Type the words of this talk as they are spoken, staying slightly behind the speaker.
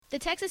The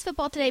Texas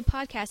Football Today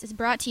podcast is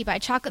brought to you by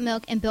Chocolate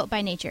Milk and Built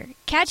by Nature.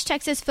 Catch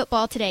Texas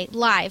Football Today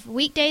live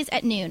weekdays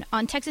at noon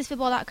on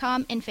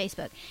TexasFootball.com and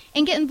Facebook.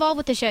 And get involved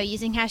with the show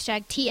using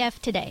hashtag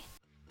TFToday.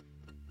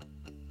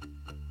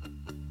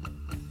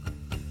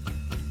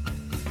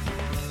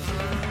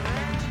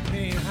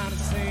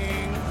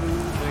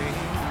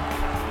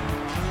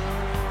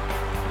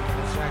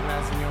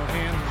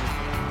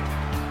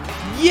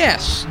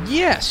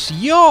 Yes,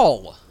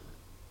 y'all.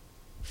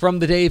 From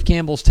the Dave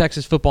Campbell's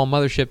Texas Football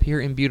Mothership here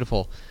in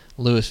beautiful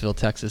Lewisville,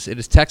 Texas. It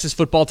is Texas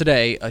Football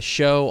Today, a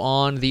show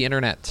on the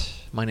internet.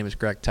 My name is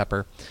Greg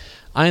Tepper.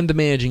 I am the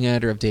managing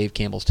editor of Dave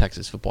Campbell's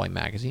Texas Football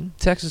magazine,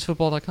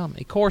 TexasFootball.com,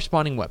 a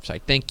corresponding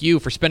website. Thank you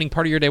for spending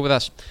part of your day with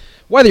us,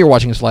 whether you're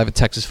watching us live at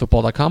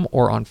TexasFootball.com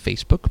or on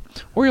Facebook,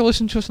 or you're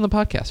listening to us on the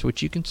podcast,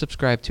 which you can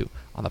subscribe to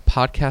on the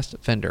podcast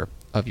vendor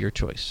of your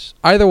choice.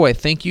 Either way,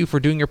 thank you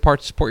for doing your part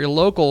to support your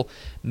local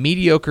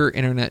mediocre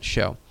internet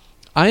show.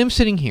 I am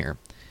sitting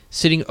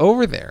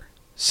over there,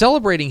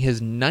 celebrating his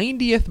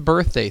 90th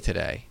birthday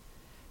today.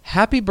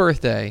 Happy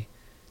birthday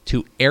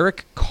to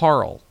Eric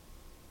Carl.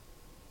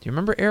 Do you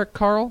remember Eric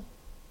Carl?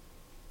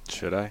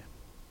 Should I?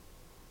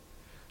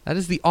 That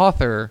is the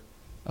author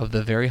of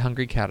The Very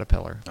Hungry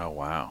Caterpillar. Oh,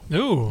 wow.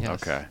 Ooh.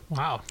 Yes. Okay.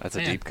 Wow. That's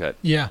Man. a deep cut.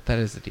 Yeah. That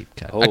is a deep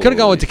cut. Holy. I could have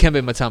gone with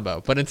Dikembe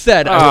Mutombo, but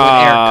instead I went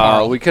with Eric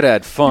Carl. We could have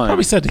had fun.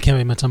 Probably said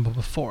Dikembe Mutombo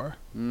before.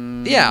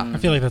 Yeah. I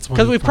feel like that's one.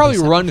 Because we've probably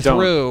said. run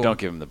through. Don't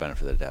give him the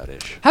benefit of the doubt,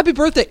 Ish. Happy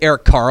birthday,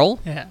 Eric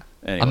Carl. Yeah.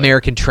 Anyway,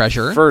 American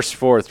treasure. First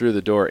four through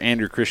the door,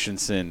 Andrew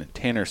Christensen,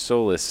 Tanner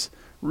Solis,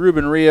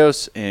 Ruben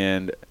Rios,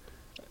 and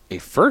a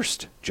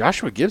first,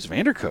 Joshua Gibbs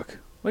Vandercook.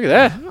 Look at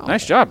that. Wow.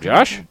 Nice job,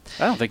 Josh.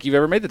 I don't think you've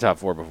ever made the top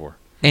four before.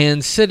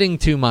 And sitting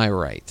to my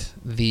right,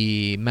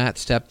 the Matt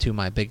Stepp to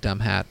my big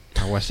dumb hat,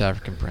 our West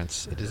African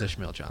prince, it is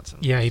Ishmael Johnson.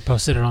 Yeah, he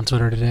posted it on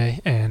Twitter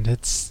today, and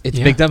it's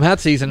Big dumb hat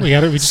season. We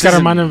just got to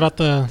remind him about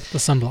the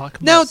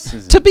sunblock. Now,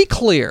 to be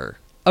clear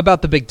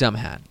about the big dumb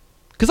hat,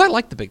 because I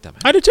like the big dumb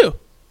hat. I do too.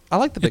 I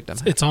like the big dumb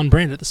hat. It's on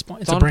brand at this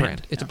point. It's on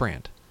brand. It's a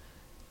brand.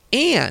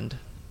 And,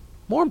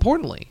 more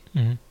importantly,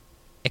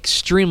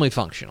 extremely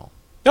functional.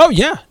 Oh,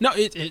 yeah. No,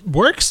 it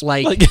works.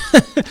 Like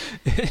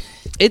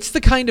it's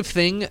the kind of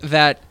thing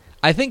that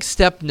I think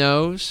Stepp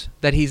knows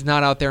that he's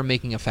not out there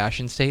making a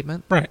fashion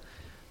statement. Right.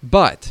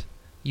 But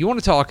you want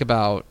to talk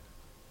about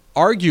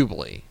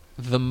arguably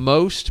the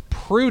most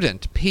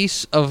prudent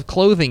piece of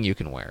clothing you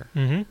can wear.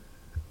 Mm-hmm.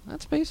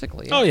 That's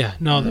basically it. Oh, yeah.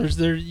 No,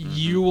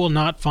 you will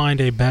not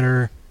find a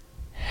better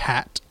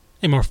hat,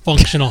 a more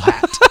functional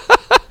hat.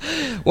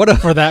 What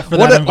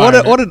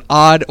an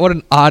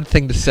odd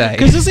thing to say.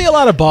 Because you'll see a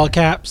lot of ball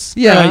caps.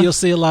 Yeah. You'll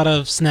see a lot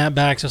of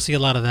snapbacks. You'll see a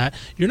lot of that.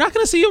 You're not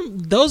going to see them.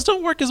 Those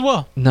don't work as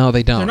well. No,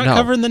 they don't. They're not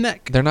covering the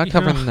neck. They're not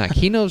covering the neck.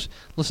 He knows.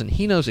 Listen,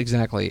 he knows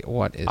exactly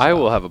what is. I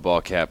will have a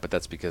ball cap, but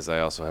that's because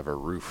I also have a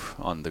roof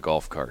on the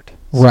golf cart.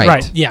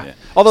 Right. Yeah.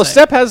 Although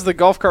Stepp has the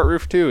golf cart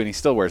roof too, and he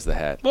still wears the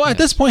hat. Well, at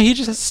this point, he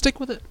just has to stick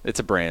with it. It's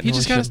a brand. He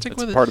just got to stick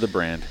with It's it. part of the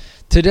brand.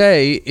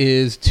 Today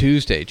is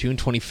Tuesday, June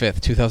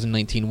 25th,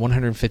 2019,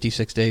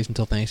 156 days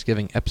until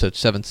Thanksgiving, episode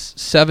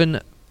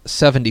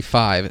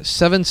 775.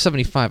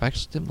 775. I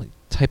accidentally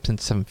typed in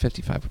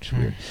 755, which is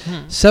weird.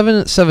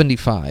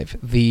 775,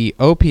 the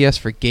OPS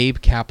for Gabe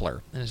Kapler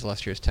in his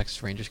illustrious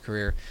Texas Rangers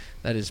career.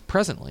 That is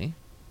presently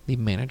the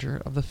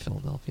manager of the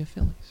Philadelphia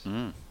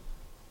Phillies.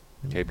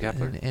 Gabe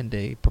Kapler. And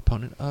a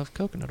proponent of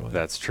coconut oil.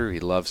 That's true. He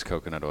loves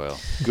coconut oil.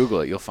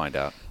 Google it. You'll find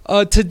out.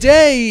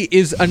 Today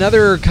is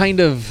another kind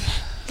of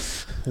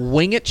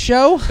wing it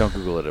show. Don't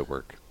Google it at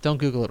work. Don't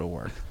Google it at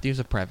work. Use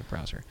a private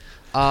browser.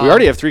 We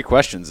already have 3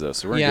 questions, though,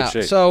 so we're in good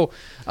shape. So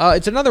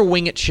it's another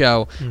wing it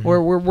show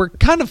where we're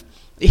kind of...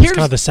 It's kind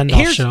of the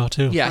send-off show,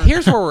 too. Yeah,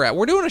 here's where we're at.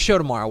 We're doing a show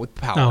tomorrow with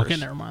Powers. Oh, okay,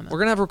 never mind that. We're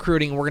going to have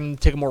recruiting. We're going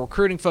to take a more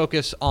recruiting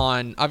focus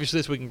on, obviously,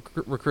 this week in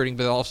recruiting,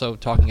 but also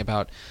talking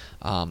about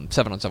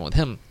 7-on-7 with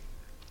him.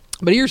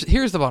 But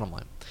here's the bottom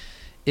line,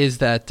 is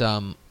that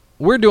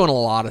we're doing a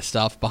lot of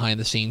stuff behind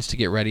the scenes to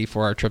get ready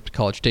for our trip to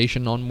College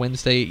Station on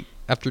Wednesday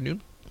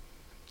afternoon.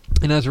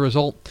 And as a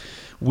result,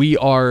 we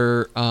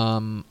are a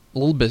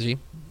little busy.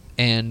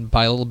 And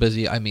by a little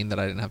busy, I mean that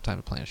I didn't have time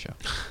to plan a show.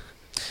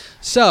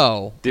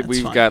 So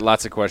We've got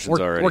lots of questions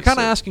already. We're kind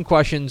of asking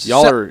questions.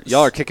 Y'all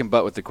are kicking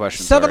butt with the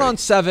questions.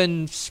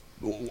 7-on-7.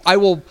 I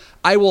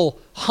will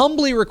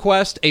humbly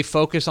request a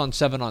focus on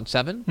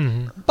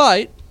 7-on-7.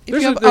 But if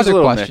you have other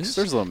questions,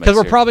 there's a little mix because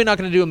we're here. probably not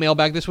going to do a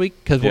mailbag this week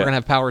because we're going to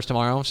have Powers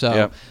tomorrow.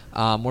 So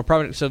we're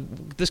probably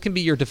this can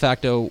be your de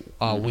facto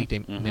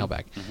weekday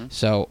mailbag.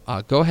 So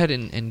go ahead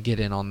and get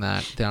in on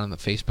that down in the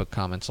Facebook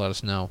comments. Let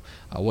us know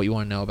what you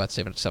want to know about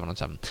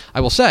 7-on-7.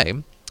 I will say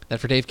that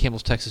for Dave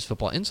Campbell's Texas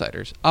Football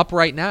Insiders, up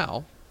right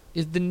now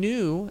is the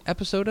new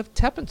episode of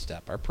Tep and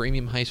Step, our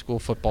premium high school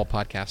football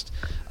podcast.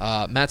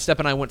 Matt Stepp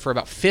and I went for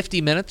about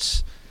 50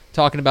 minutes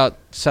talking about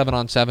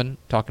 7-on-7,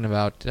 talking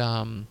about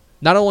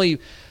not only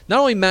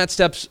Matt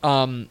Stepp's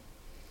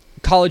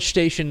College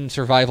Station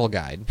survival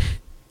guide,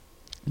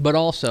 but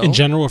also in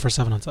general or for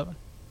 7-on-7.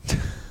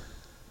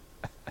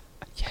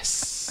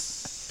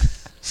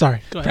 Yes. Sorry.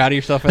 Go ahead. Proud of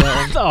yourself for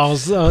that one. I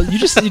was, you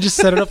just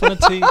set it up on a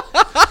tee.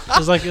 It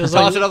was like Toss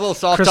like it up, a little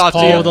soft Chris toss to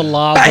Paul you. with a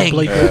lob. Bang!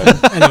 Blake Griffin.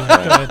 Anyway, go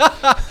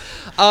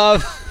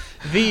ahead.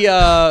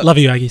 Love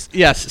you, Aggies.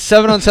 Yes,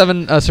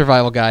 7-on-7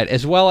 survival guide,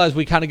 as well as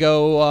we kind of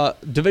go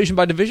division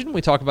by division.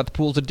 We talk about the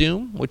pools of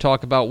doom. We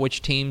talk about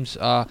which teams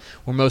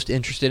we're most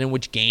interested in,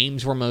 which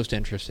games we're most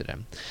interested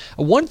in.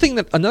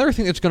 Another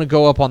thing that's going to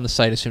go up on the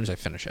site as soon as I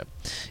finish it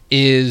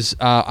is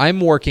I'm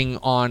working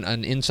on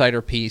an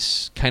insider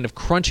piece, kind of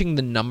crunching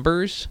the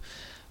numbers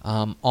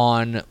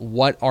on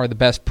what are the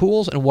best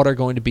pools and what are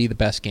going to be the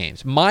best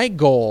games. My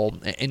goal,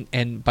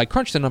 and by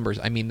crunch the numbers,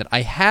 I mean that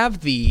I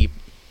have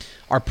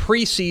our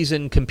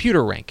preseason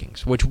computer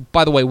rankings, which,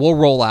 by the way, will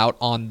roll out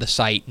on the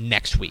site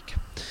next week.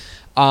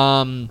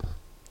 Our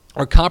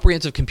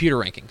comprehensive computer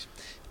rankings.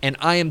 And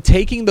I am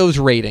taking those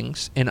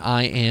ratings and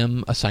I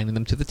am assigning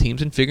them to the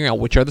teams and figuring out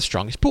which are the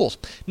strongest pools.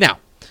 Now,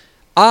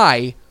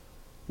 I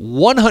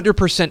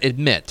 100%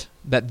 admit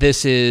that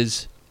this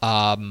is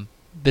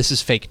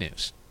fake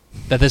news,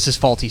 that this is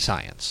faulty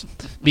science,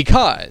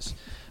 because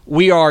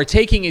we are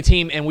taking a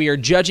team and we are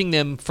judging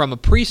them from a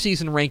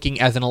preseason ranking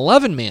as an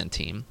 11-man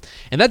team,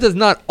 and that does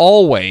not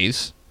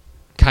always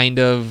kind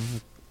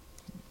of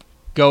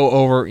go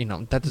over,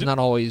 that does not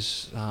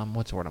always,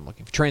 what's the word I'm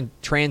looking for?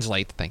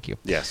 Translate, thank you.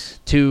 Yes.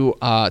 To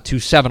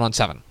 7-on-7.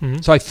 Mm-hmm.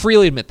 So I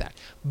freely admit that.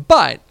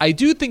 But I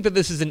do think that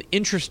this is an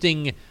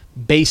interesting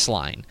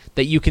baseline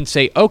that you can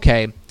say,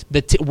 okay,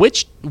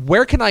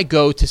 where can I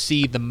go to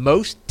see the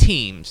most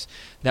teams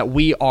that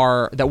we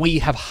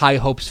have high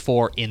hopes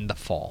for in the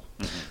fall?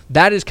 Mm-hmm.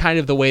 That is kind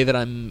of the way that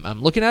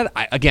I'm looking at it.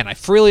 I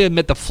freely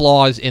admit the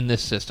flaws in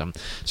this system.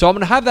 So I'm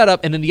going to have that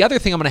up, and then the other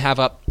thing I'm going to have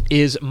up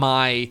is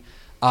my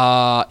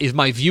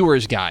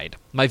viewer's guide.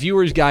 My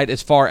viewer's guide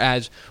as far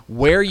as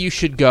where you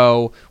should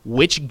go,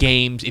 which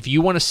games, if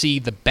you want to see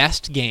the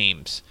best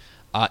games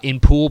in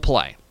pool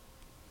play.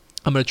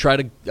 I'm going to try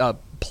to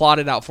plot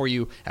it out for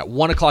you. At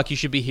 1 o'clock you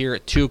should be here,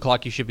 at 2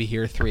 o'clock you should be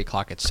here, 3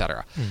 o'clock,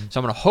 etc. Mm-hmm. So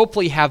I'm going to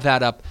hopefully have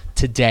that up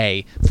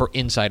today for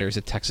insiders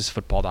at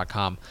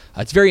TexasFootball.com.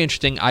 It's very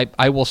interesting.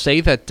 I will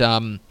say that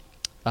the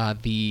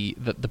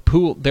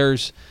pool,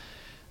 there's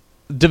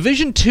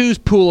Division II's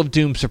pool of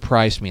doom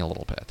surprised me a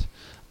little bit.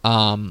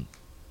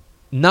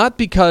 Not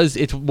because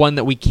it's one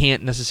that we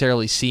can't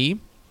necessarily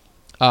see.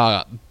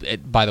 By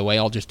the way,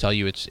 I'll just tell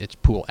you it's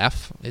Pool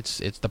F. It's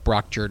the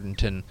Brock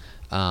Jordanton,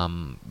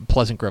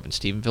 Pleasant Grove, and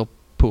Stephenville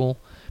pool.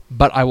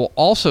 But I will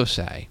also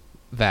say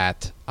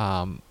that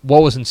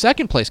what was in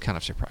second place kind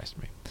of surprised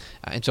me.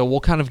 And so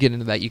we'll kind of get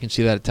into that. You can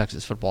see that at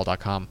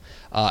TexasFootball.com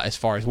as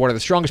far as what are the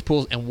strongest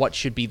pools and what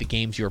should be the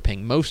games you're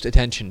paying most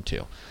attention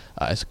to,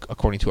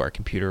 according to our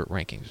computer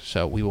rankings.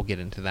 So we will get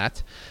into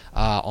that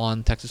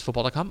on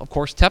TexasFootball.com. Of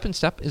course, Tep and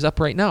Step is up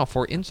right now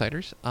for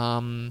insiders.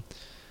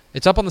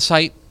 It's up on the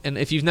site, and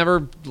if you're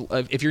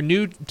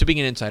new to being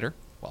an insider,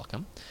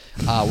 welcome.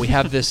 We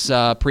have this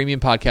premium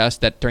podcast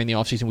that during the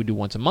off season we do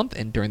once a month,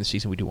 and during the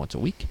season we do once a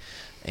week.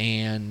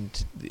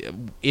 And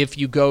if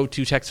you go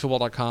to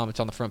TexasFootball.com, it's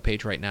on the front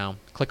page right now.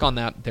 Click on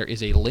that. There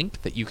is a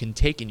link that you can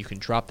take, and you can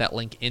drop that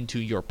link into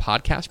your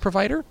podcast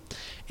provider,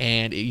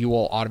 and you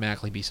will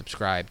automatically be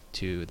subscribed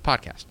to the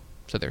podcast.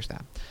 So there's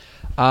that.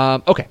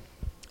 Okay,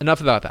 enough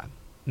about that.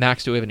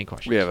 Max, do we have any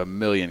questions? We have a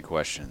million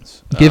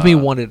questions. Give me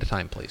one at a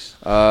time, please.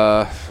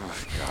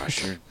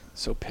 Gosh, you're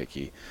so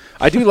picky.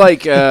 I do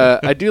like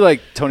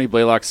Tony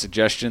Blaylock's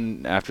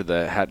suggestion after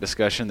the hat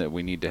discussion that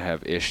we need to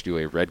have Ish do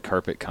a red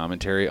carpet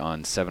commentary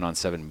on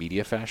 7-on-7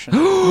 media fashion.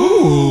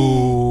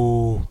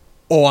 Ooh.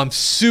 Oh, I'm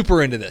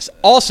super into this.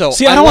 Also,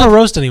 see, I don't want to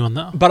roast anyone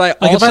though. But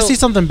if I see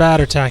something bad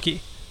or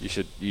tacky, you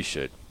should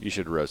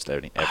roast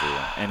any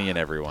and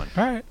everyone.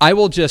 All right. I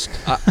will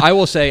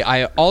say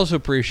I also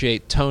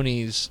appreciate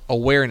Tony's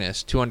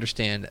awareness to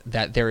understand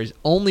that there is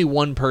only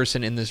one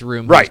person in this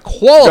room who's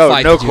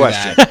qualified to do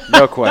that.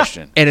 No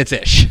question. And it's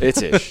Ish.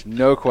 It's Ish.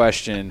 No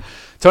question.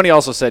 Tony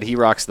also said he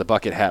rocks the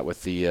bucket hat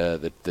with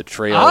the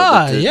trail,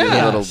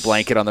 the little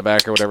blanket on the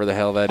back or whatever the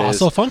hell that is.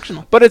 Also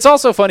functional. But it's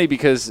also funny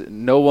because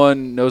no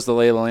one knows the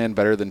lay of the land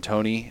better than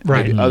Tony,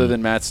 right? Other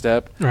than Matt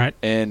Stepp, right?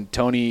 And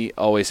Tony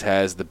always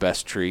has the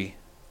best tree.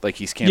 Like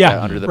he's camped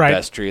out under the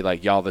best tree.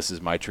 Like, y'all, this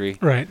is my tree.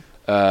 Right.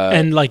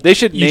 And like they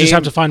should. You just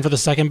have to find for the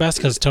second best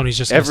because Tony's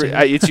just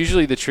it's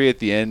usually the tree at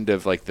the end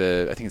of like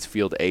I think it's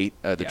field 8,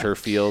 the turf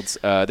fields.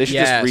 They should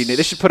just rename.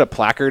 They should put a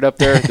placard up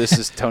there. This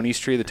is Tony's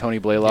tree, the Tony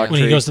Blaylock tree.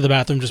 When he goes to the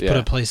bathroom, just put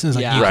a place and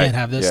it's like you can't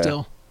have this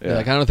still. Yeah.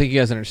 Like I don't think you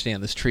guys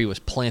understand. This tree was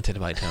planted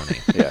by Tony.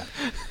 Yeah.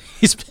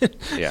 He's been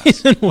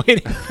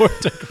waiting for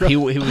it to grow. He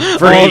was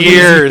for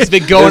years. He's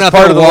been going out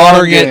there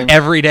watering it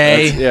every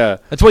day.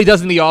 That's what he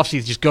does in the offseason.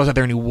 He just goes out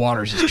there and he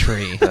waters his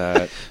tree.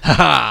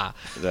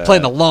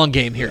 Playing the long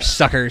game here,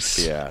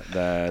 suckers. Yeah,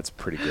 that's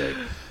pretty great.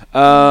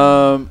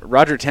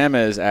 Roger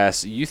Tamez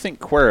asks, you think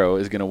Cuero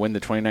is going to win the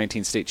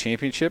 2019 state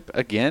championship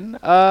again?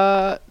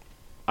 I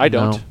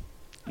don't.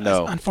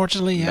 No.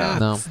 Unfortunately, yeah.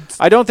 No.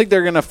 I don't think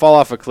they're going to fall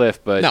off a cliff,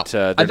 but no.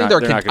 I think they're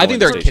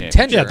a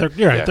contender.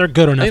 Yeah, they're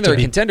good enough. I think they're a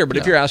contender, but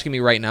if you're asking me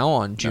right now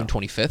on June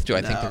 25th, do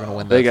I think they're going to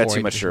win? They got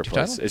too much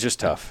surplus. It's just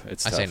tough.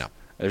 It's tough. I say no.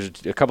 There's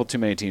a couple too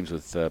many teams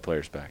with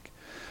players back.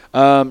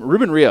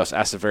 Ruben Rios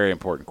asked a very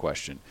important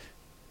question.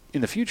 In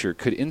the future,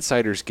 could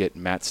insiders get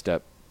Matt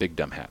Stepp big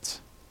dumb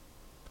hats?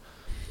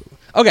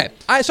 Okay,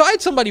 so I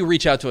had somebody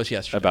reach out to us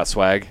yesterday About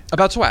swag?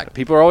 about swag.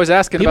 People are always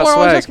asking People about are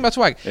swag. always asking about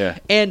swag. Yeah.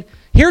 And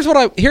here's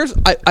what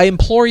I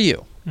implore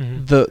you,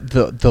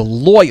 the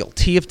loyal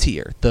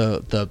TFTer,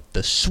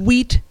 the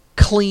sweet,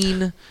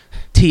 clean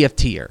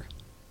TFTer.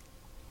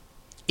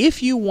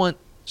 If you want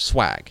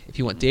swag, if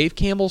you want Dave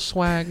Campbell's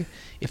swag,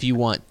 if you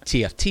want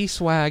TFT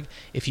swag,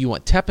 if you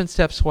want Tep and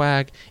Step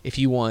swag, if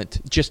you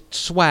want just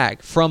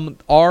swag from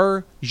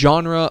our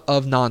genre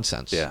of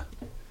nonsense, Yeah.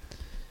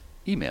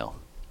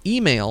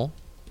 Email.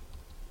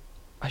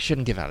 I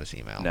shouldn't give out his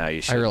email. No,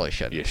 you shouldn't. I really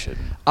shouldn't. You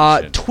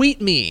shouldn't.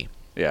 Tweet me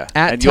Yeah.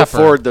 at and you'll Tepper,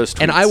 forward those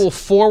tweets. and I will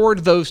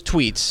forward those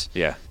tweets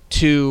Yeah.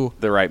 to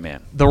The right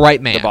man. the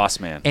right man, The boss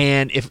man.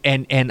 And if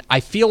and I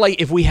feel like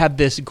if we have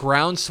this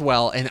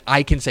groundswell, and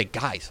I can say,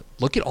 guys,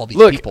 look at all these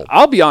Look, people.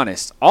 I'll be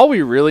honest. All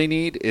we really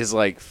need is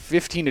like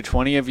 15 to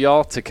 20 of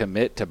y'all to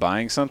commit to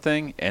buying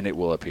something, and it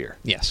will appear.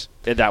 Yes.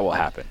 That will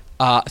happen.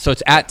 So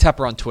it's at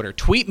Tepper on Twitter.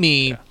 Tweet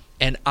me,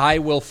 and I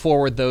will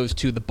forward those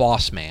to the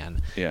boss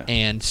man. Yeah.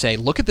 And say,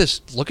 look at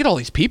this. Look at all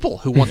these people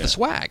who want the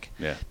swag.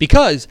 Yeah.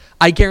 Because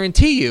I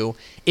guarantee you,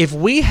 if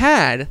we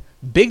had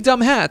big dumb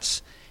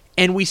hats.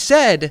 And we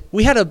said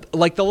we had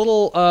the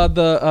little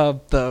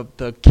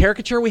the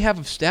caricature we have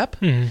of Step.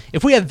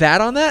 If we had that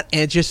on that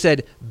and it just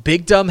said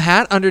big dumb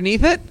hat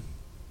underneath it,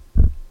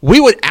 we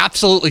would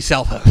absolutely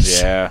sell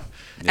those. Yeah.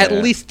 At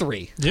least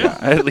 3. Yeah.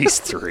 At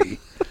least 3.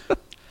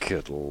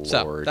 Good Lord.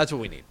 So that's what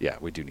we need. Yeah,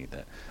 we do need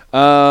that.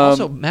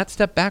 Also, Matt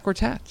Step backwards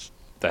hats.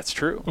 That's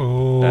true.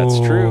 Oh. That's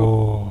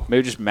true.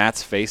 Maybe just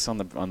Matt's face on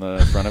the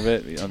front of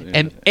it.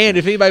 And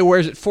if anybody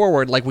wears it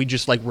forward, we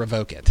just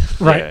revoke it.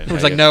 Right. Yeah, It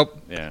was like, nope,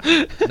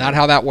 Yeah. not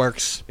how that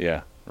works.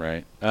 Yeah.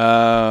 Right.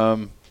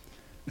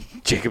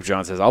 Jacob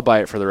John says, "I'll buy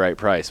it for the right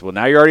price." Well,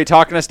 now you're already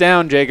talking us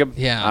down, Jacob.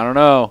 Yeah. I don't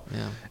know.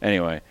 Yeah.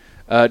 Anyway,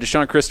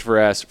 Deshaun Christopher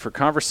asks, for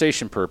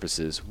conversation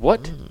purposes,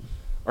 what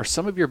are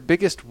some of your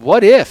biggest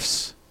what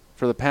ifs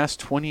for the past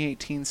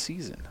 2018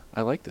 season?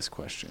 I like this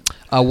question.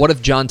 What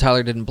if John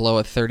Tyler didn't blow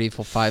a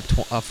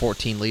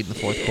 30-5-14 lead in the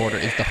fourth quarter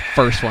is the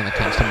first one that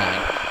comes to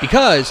mind.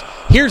 Because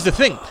here's the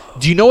thing.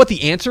 Do you know what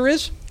the answer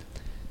is?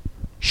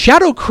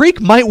 Shadow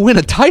Creek might win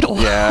a title.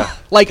 Yeah.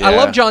 I Yeah.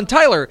 love John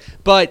Tyler,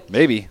 but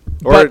Maybe.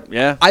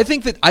 I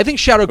think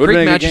Shadow Would've Creek been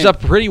a good matches game. up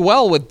pretty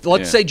well with,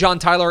 let's Yeah. say John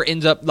Tyler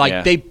ends up,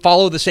 they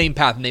follow the same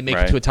path and they make it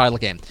Right. to a title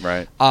game.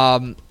 Right.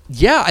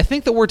 Yeah, I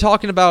think that we're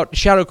talking about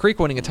Shadow Creek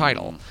winning a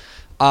title.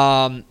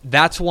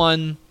 That's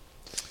one.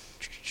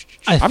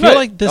 I I'm feel not,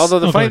 like this. although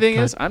the oh, funny go thing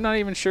ahead. is, I'm not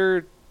even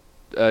sure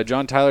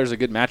John Tyler's a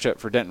good matchup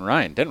for Denton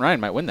Ryan. Denton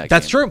Ryan might win that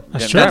That's game. true. Denton true. Ryan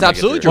That's might get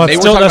absolutely through. true. well, They that's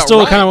were still, talking that's about still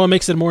Ryan. kind of what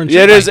makes it more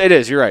Yeah, interesting. it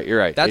is. You're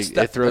right.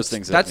 It throws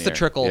things up. That's in the air.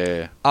 trickle.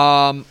 Yeah.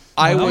 I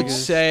Well, would what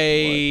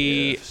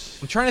say ifs?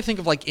 I'm trying to think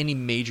of any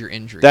major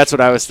injuries. That's what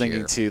I was this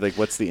year. thinking too.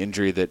 What's the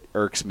injury that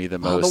irks me the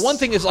most? The one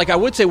thing is, I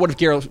would say, what if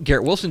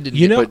Garrett Wilson didn't?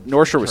 You get know- But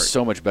North Shore was hurt?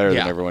 so much better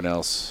Yeah. than everyone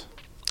else.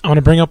 I want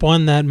to bring up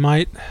one that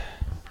might,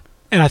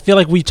 and I feel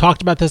like we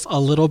talked about this a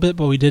little bit,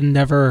 but we didn't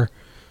ever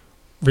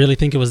really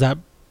think it was that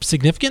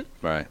significant.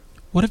 Right.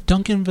 What if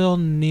Duncanville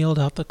kneeled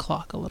out the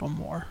clock a little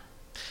more?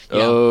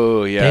 Yeah.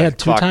 Oh yeah. They had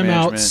 2 clock timeouts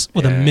management.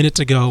 with Yeah. a minute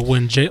to go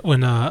when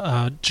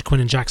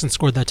Jaquin and Jackson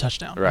scored that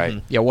touchdown. Right.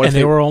 Mhm. Yeah. What And if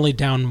they were only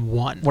down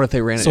 1. What if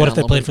they ran it? So what down if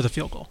they a little played bit? for the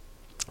field goal?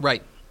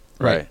 Right.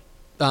 Right.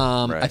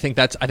 I think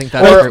that's.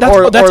 Or-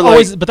 That's or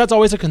always, but that's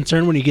always a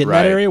concern when you get in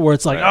Right. that area where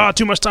it's like, Right.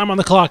 too much time on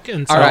the clock,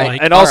 and so All right.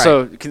 like, And All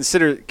also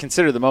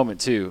consider the moment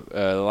too.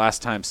 The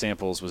last time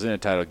Samples was in a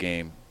title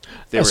game,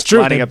 they That's were true.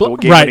 lining They up the blo-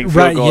 game-winning right, field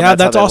right. goal, and Yeah,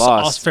 that's how that's they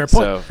also- lost. fair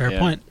point. So, Fair yeah.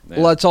 point. Yeah.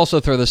 Let's also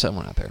throw this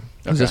one out there.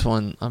 'Cause Okay. This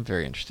one I'm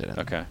very interested in.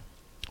 Okay.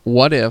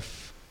 What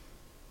if?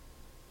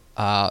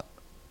 I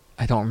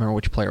don't remember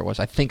which player it was.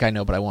 I think I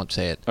know, but I won't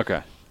say it.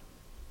 Okay.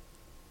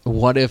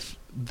 What if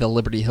the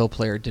Liberty Hill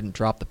player didn't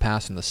drop the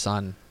pass in the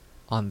sun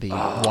on the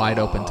wide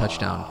open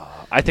touchdown?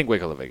 I think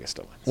Waco La Vega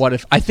still wins. What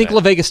if I think Yeah.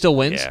 La Vega still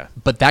wins, Yeah.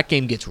 but that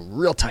game gets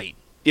real tight.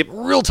 Yep.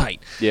 Real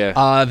tight.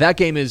 Yeah. That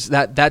game is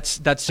that's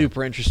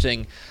super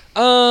interesting.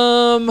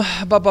 Tony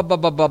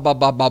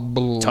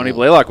Tony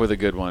Blaylock with a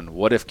good one.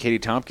 What if Katie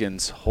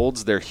Tompkins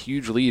holds their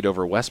huge lead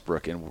over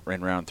Westbrook in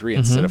round 3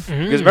 instead of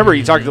because remember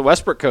you talked to the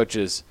Westbrook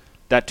coaches,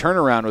 that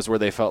turnaround was where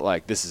they felt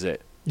like this is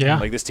it. Yeah.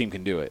 Like this team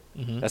can do it.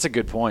 That's a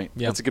good point.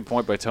 Yeah. That's a good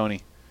point by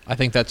Tony. I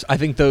think those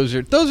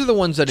are the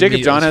ones that Jacob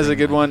immediately John has a spring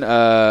good to mind.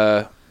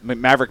 one.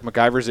 Maverick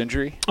McIver's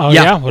injury. oh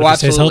yeah, what well, if he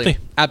stays absolutely.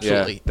 healthy?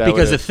 Absolutely. Yeah, that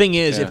Because the would've- thing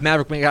is, yeah. if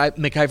Maverick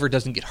McIver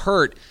doesn't get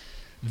hurt,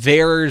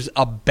 there's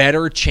a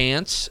better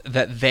chance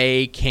that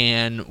they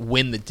can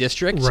win the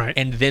district, Right.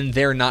 and then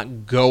they're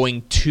not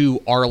going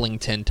to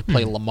Arlington to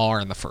play Lamar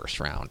in the first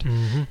round.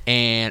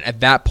 And at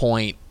that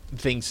point,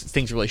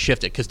 things really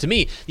shifted. Because to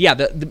me, yeah,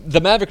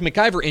 the Maverick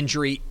McIver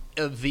injury,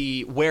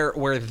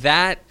 where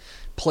that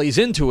plays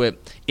into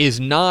it is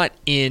not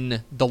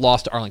in the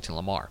loss to Arlington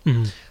Lamar.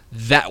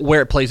 that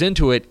where it plays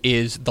into it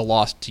is the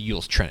loss to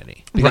Ewell's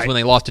Trinity. Because Right. when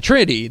they lost to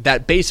Trinity,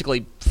 that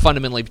basically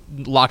fundamentally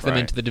locked them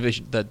Right. into the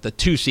division, the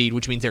 2 seed,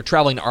 which means they're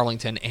traveling to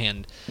Arlington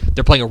and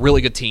they're playing a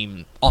really good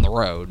team on the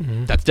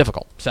road. That's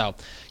difficult. So,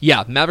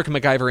 yeah, Maverick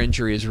McIver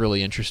injury is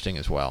really interesting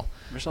as well.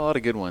 There's a lot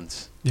of good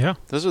ones. Yeah.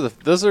 Those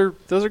are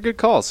good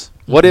calls.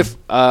 What if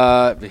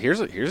here's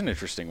an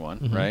interesting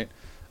one, right?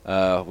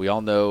 We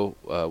all know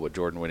what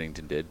Jordan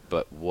Whittington did,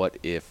 but what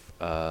if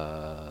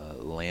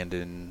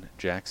Landon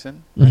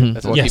Jackson? Mhm.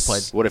 That's What what if he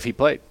played? What if he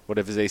played? What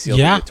if his ACL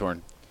Yeah. did get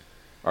torn?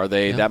 Are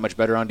they Yeah. that much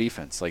better on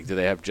defense? Like, do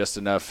they have just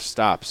enough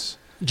stops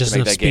Just to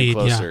make enough that game speed,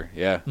 yeah. closer?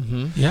 Yeah.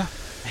 Mm-hmm. Yeah.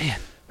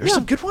 There's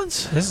some good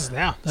ones. That's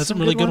Some some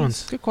really good good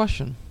ones. ones. Good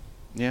question.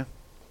 Yeah,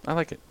 I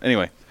like it.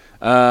 Anyway,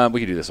 we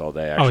could do this all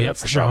day. Actually, Oh yeah,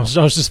 that's for the sure. I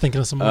problem. was just thinking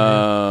of some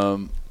more.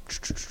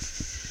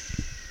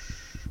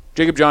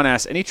 Jacob John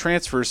asks, any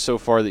transfers so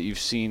far that you've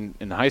seen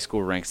in the high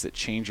school ranks that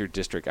change your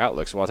district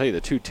outlooks? Well, I'll tell you,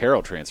 the 2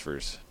 Terrell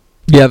transfers.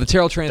 Yeah, the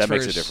Terrell transfers. That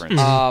makes a difference.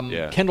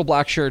 Yeah. Kendall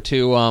Blackshear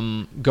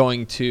to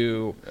going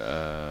to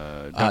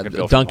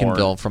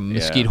Duncanville from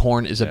Mesquite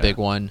Horn is a big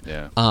one.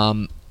 Yeah.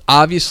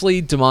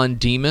 Obviously, Damon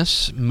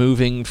Demas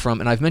moving from,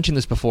 and I've mentioned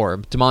this before,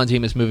 Damon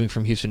Demas moving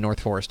from Houston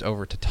North Forest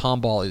over to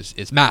Tomball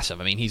is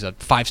massive. I mean, he's a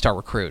 5-star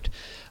recruit.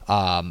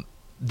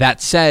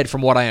 That said,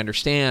 from what I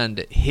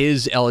understand,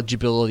 his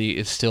eligibility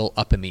is still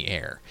up in the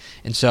air.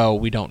 And so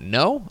we don't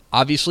know.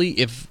 Obviously,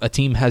 if a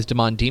team has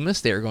Damon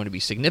Demas, they are going to be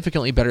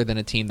significantly better than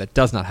a team that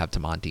does not have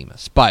Damon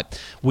Demas. But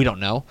we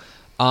don't know.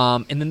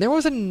 And then there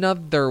was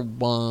another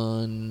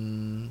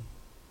one.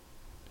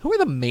 Who are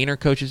the Manor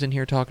coaches in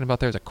here talking about?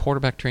 There's a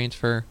quarterback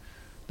transfer.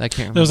 I can't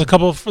remember. There was a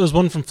couple. There's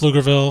one from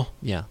Pflugerville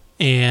Yeah.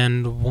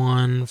 and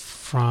one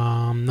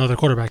from another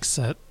quarterback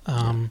set.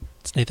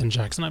 It's Nathan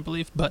Jackson, I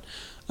believe, but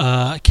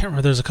I can't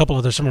remember. There's a couple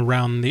others from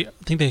around the. I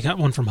think they got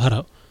one from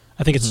Hutto.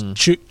 I think it's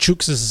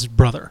Chooks'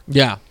 brother.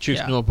 Yeah, Chooks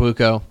Yeah.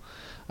 Nwabuko.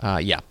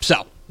 Yeah.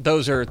 So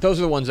those are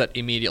the ones that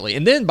immediately.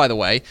 And then, by the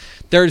way,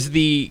 there's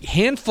the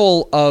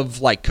handful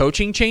of like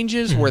coaching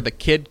changes where the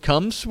kid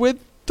comes with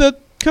the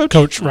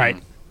coach.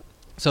 Right.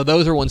 So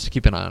those are ones to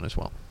keep an eye on as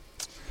well.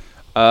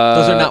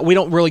 Those are not. We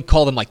don't really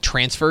call them like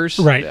transfers.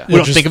 Right. Yeah. We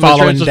don't Just think of them as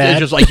following transfers. dad. It's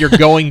just like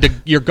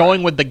you're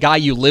going with the guy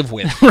you live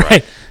with.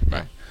 Right.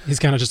 Right. He's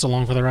kind of just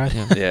along for the ride.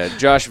 Yeah. Yeah,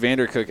 Josh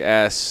Vandercook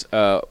asks,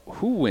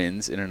 who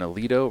wins in an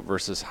Alito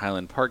versus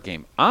Highland Park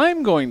game?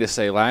 I'm going to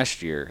say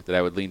last year that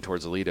I would lean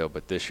towards Alito,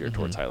 but this year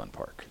towards Highland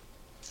Park.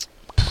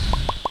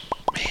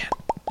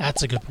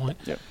 That's a good point.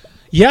 Yep.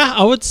 Yeah,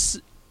 I would.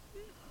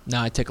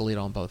 No, I take a lead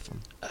on both of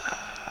them.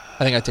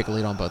 I think I take a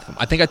lead on both of them.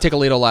 I think I take a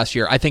lead on last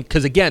year. I think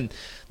because again,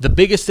 the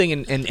biggest thing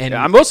and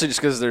Yeah, I'm mostly just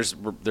because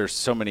there's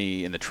so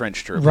many in the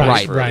trench to replace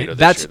Right, for right. Alito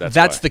this That's year.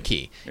 Why. the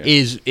key. Yeah.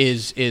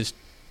 Is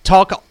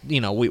talk.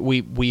 You know,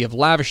 we have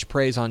lavished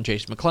praise on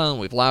Jason McClellan.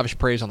 We've lavished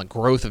praise on the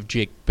growth of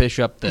Jake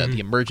Bishop, the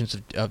emergence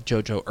of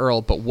JoJo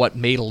Earl. But what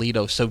made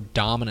Alito so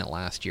dominant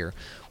last year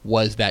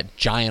was that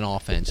giant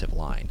offensive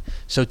line.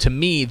 So to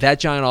me, that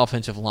giant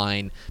offensive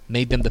line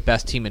made them the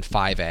best team in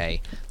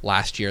 5A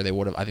last year.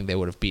 I think they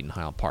would have beaten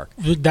Highland Park.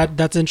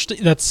 That's interesting.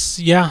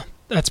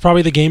 That's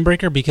probably the game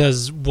breaker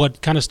because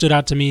what kind of stood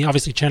out to me,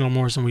 obviously Chandler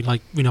Morrison, we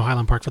know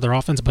Highland Park for their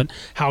offense, but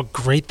how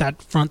great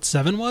that front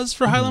seven was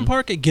for Highland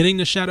Park at getting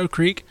to Shadow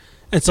Creek.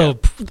 And so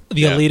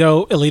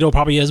Alito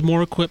probably is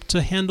more equipped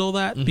to handle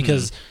that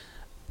because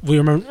we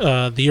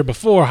remember the year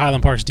before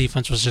Highland Park's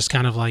defense was just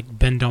kind of like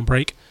bend don't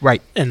break.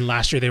 Right. And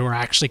last year they were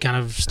actually kind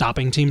of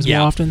stopping teams more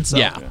often. So.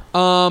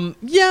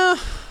 Yeah.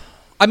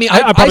 I mean,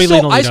 I probably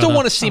lean I Alito, still though.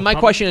 want to see. Oh, My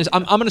probably. question is,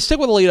 I'm going to stick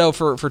with Alito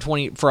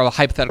for a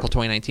hypothetical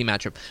 2019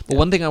 matchup. But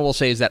one thing I will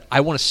say is that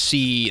I want to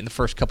see in the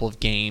first couple of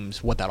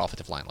games what that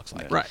offensive line looks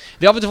like. Right. If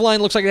the offensive line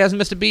looks like it hasn't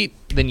missed a beat,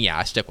 then yeah,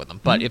 I stick with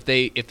them. But if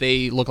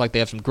they look like they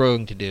have some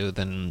growing to do,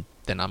 then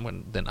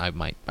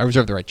I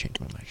reserve the right to change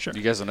my mind. Sure.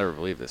 You guys will never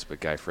believe this, but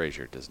Guy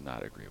Frazier does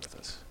not agree with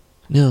us.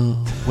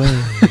 No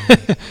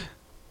way.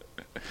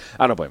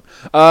 I don't blame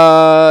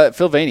him.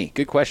 Phil Vaney,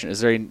 good question. Is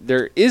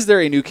there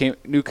a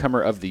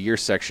newcomer of the year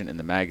section in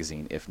the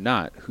magazine? If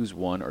not, who's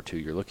one or two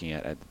you're looking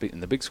at in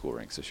the big school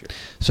ranks this year?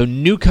 So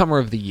newcomer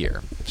of the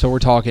year. So we're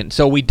talking.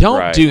 So we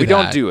don't do that. We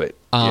don't do it.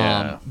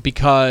 Yeah.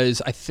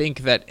 Because I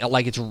think that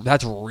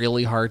that's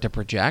really hard to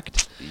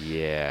project.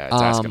 Yeah,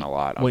 it's asking a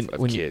lot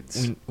of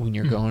kids. When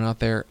you're going out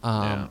there.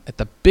 Yeah. At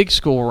the big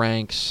school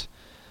ranks,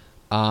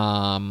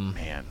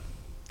 Man,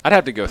 I'd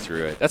have to go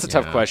through it. That's a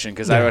tough question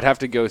because I would have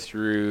to go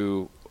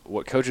through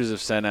what coaches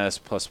have sent us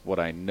plus what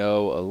I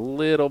know a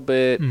little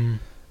bit.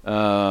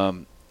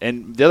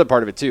 And the other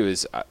part of it too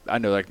is I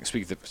know I can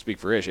speak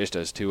for Ish. Ish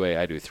does 2A,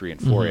 I do 3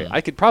 and 4A.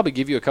 I could probably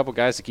give you a couple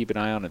guys to keep an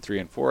eye on in 3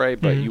 and 4A,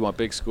 but you want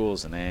big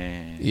schools and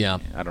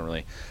I don't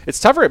really. It's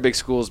tougher at big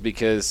schools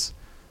because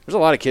there's a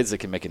lot of kids that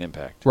can make an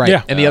impact. right?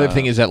 Yeah. And the other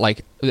thing is that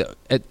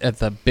at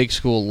the big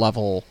school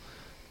level,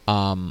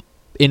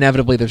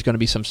 inevitably there's going to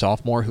be some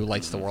sophomore who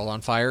lights the world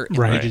on fire, and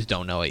Right. we just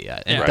don't know it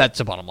yet. And Right. that's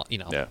the bottom line.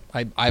 Yeah.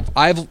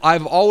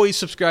 I've always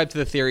subscribed to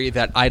the theory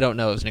that I don't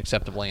know is an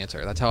acceptable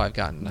answer. That's how I've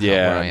gotten.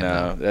 Where I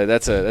am now.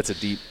 That's a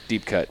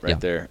deep cut right Yeah.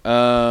 there.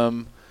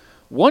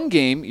 One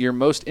game you're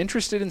most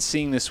interested in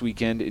seeing this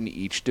weekend in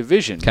each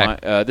division.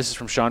 Okay. This is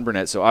from Sean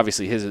Burnett. So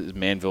obviously his is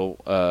Manville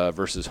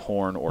versus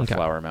Horn or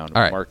Flower Mound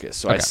All right. Marcus.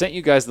 So I sent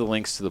you guys the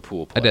links to the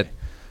pool play. I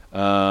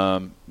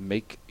did.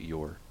 Make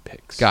your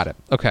picks. Got it.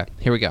 Okay,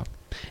 here we go.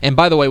 And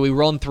by the way, we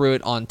run through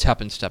it on Tep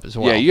and Step as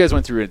well. Yeah, you guys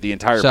went through the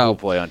entire pool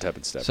play on Tep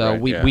and Step. So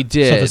right? we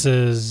did.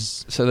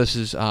 So this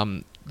is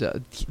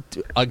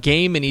a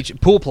game in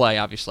each pool play,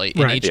 obviously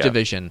in each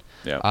division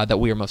that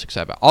we are most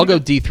excited about. I'll go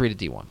D3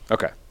 to D1.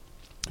 Okay.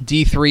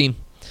 D3.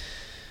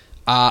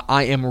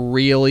 I am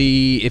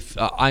really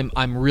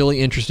I'm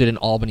really interested in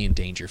Albany and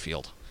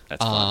Dangerfield.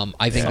 That's fun.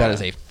 I think that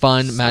is a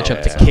fun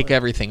matchup to kick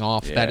everything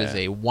off. That is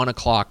a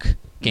 1:00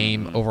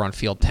 game over on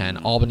Field 10.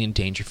 Albany and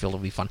Dangerfield will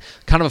be fun.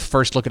 Kind of a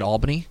first look at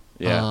Albany.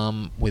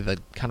 With a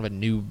kind of a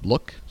new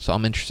look, so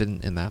I'm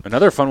interested in that.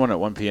 Another fun one at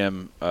 1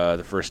 p.m.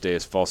 The first day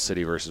is Falls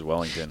City versus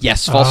Wellington.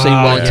 Yes, Falls City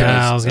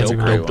Wellington is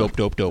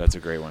dope. That's a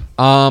great one.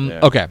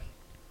 Okay,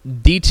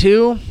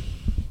 D2.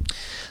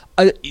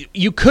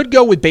 You could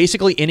go with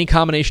basically any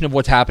combination of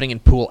what's happening in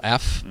Pool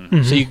F.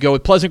 Mm-hmm. So you could go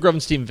with Pleasant Grove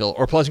and Stephenville,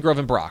 or Pleasant Grove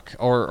and Brock,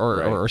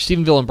 or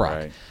Stephenville and Brock.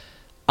 Right.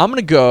 I'm going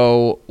to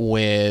go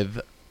with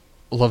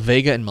La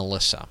Vega and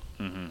Melissa.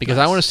 Because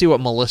I want to see what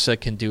Melissa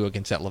can do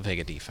against that La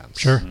Vega defense.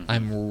 Sure.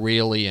 I'm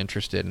really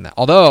interested in that.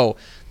 Although,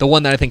 the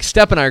one that I think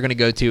Step and I are going to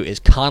go to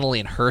is Connolly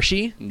and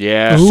Hershey.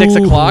 Yeah. 6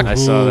 o'clock. I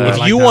saw that.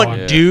 If you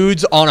want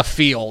dudes on a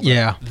field,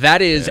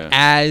 that is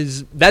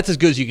that's as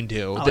good as you can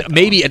do. Like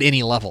maybe at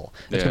any level.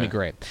 That's going to be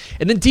great.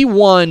 And then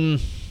D1,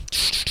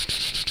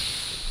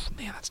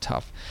 man, that's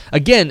tough.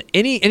 Again,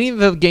 any of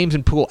the games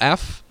in Pool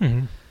F.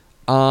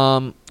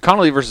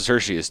 Connolly versus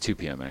Hershey is 2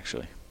 p.m.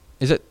 actually.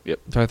 Is it? Yep.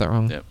 Did I write that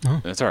wrong? Yep.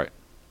 That's all right.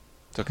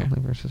 It's okay.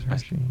 Connolly versus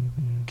Hershey.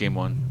 Game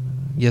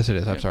 1. Yes, it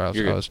is. I'm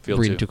sorry. I was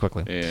reading too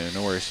quickly. Yeah,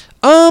 no worries.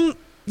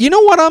 You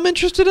know what I'm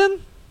interested in?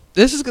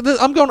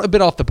 I'm going a bit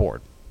off the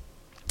board.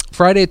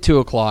 Friday at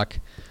 2:00,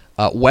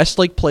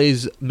 Westlake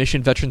plays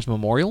Mission Veterans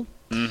Memorial,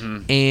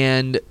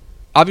 and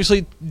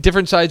obviously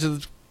different parts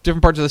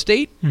of the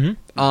state.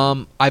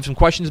 I have some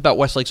questions about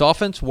Westlake's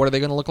offense. What are they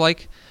going to look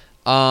like?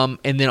 And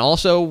then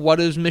also, what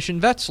does Mission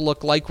Vets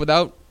look like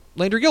without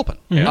Landry Gilpin?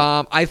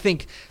 I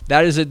think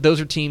those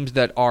are teams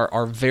that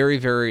are very,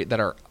 very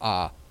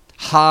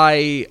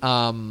high,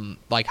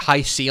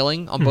 high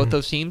ceiling on both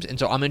those teams, and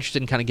so I'm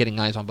interested in kind of getting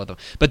eyes on both of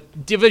them.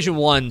 But Division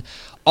I,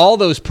 all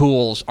those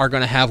pools are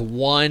going to have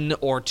one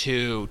or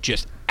two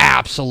just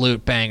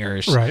absolute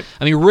bangers. Right.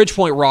 I mean,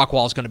 Ridgepoint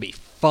Rockwall is going to be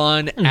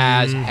fun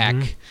as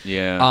heck.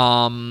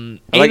 Yeah.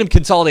 A&M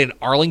Consolidated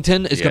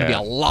Arlington is going to be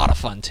a lot of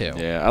fun too.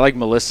 Yeah, I like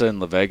Melissa and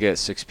La Vega at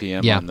 6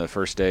 p.m. on the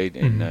first day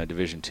in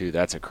Division II.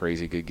 That's a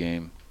crazy good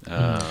game.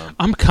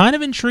 I'm kind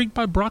of intrigued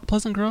by Brock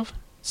Pleasant Grove.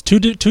 It's two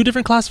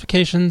different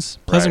classifications.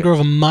 Pleasant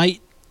Grove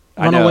might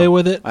run away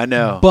with it. I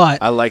know.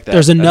 But I like that.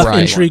 There's enough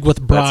intrigue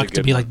with Brock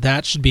to be like,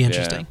 that should be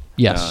interesting.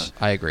 Yes,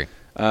 I agree.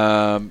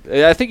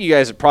 I think you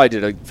guys probably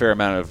did a fair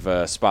amount of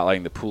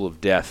spotlighting the pool of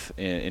death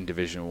in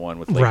Division I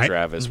with Lake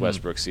Travis,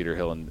 Westbrook, Cedar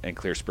Hill, and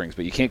Clear Springs.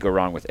 But you can't go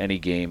wrong with any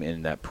game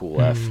in that Pool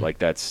F. Like,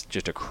 that's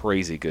just a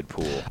crazy good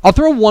pool. I'll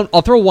throw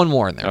one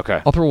more in there.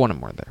 Okay. I'll throw one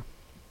more in there.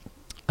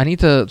 I need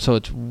to. So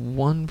it's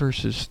 1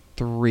 versus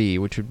 3,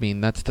 which would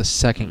mean that's the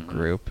second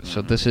group.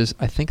 So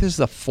I think this is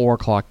a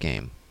 4:00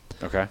 game.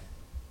 Okay.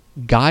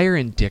 Geyer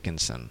and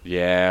Dickinson.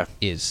 Yeah.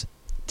 Is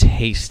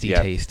tasty.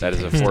 That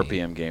is a 4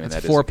 p.m. game. It's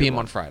and that 4 is p.m.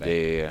 on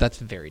Friday. Yeah. That's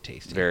very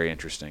tasty. Very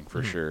interesting,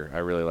 for sure. I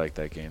really like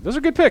that game. Those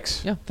are good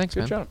picks. Yeah, thanks,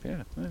 good man. job.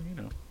 Yeah,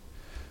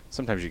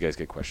 sometimes you guys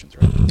get questions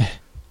right.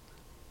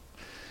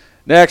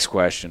 Next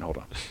question. Hold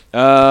on.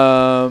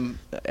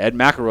 Ed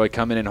McElroy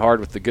coming in hard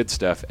with the good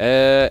stuff.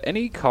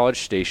 Any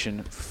College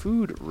Station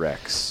food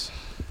wrecks?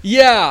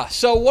 Yeah.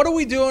 So what are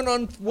we doing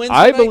on Wednesday?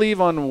 I believe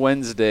on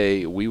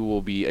Wednesday we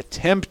will be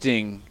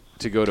attempting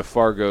to go to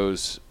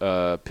Fargo's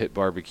Pit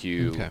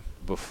Barbecue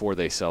before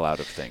they sell out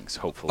of things.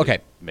 Hopefully. Okay.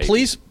 Maybe.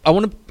 Please. I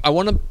want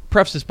to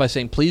preface this by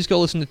saying, please go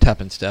listen to Tep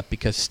and Step,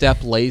 because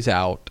Step lays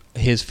out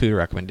his food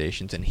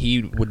recommendations and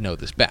he would know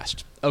this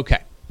best. Okay.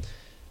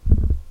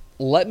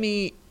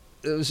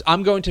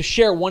 I'm going to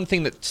share one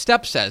thing that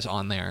Step says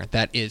on there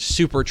that is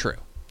super true.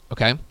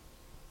 Okay?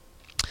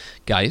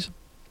 Guys,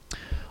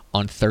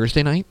 on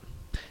Thursday night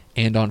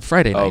and on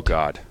Friday night. Oh,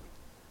 God.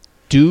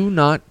 Do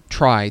not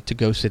try to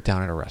go sit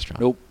down at a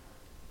restaurant. Nope.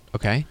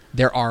 Okay?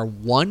 There are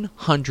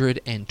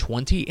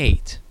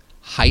 128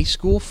 high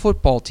school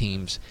football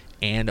teams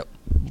and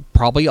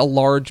probably a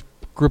large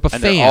group of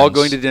fans. And they're all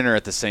going to dinner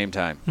at the same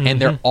time. And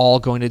they're all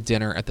going to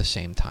dinner at the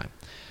same time.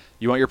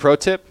 You want your pro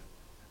tip?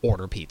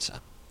 Order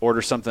pizza.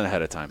 Order something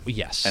ahead of time.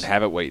 Yes. And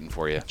have it waiting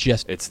for you.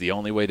 It's the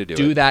only way to do it.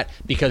 Do that,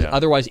 because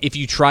otherwise, if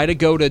you try to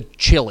go to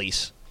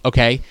Chili's,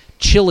 okay,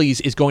 Chili's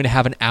is going to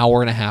have an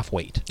hour and a half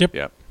wait.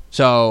 Yep.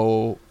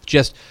 So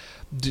just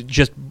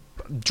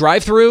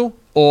drive through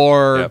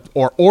or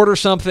order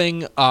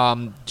something,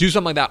 do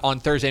something like that on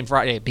Thursday and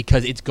Friday,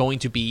 because it's going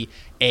to be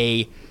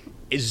a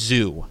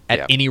zoo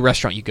at any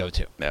restaurant you go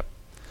to. Yep.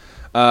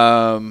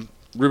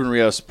 Ruben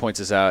Rios points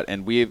this out,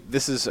 and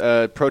this is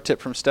a pro tip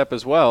from Step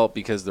as well,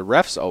 because the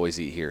refs always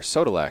eat here.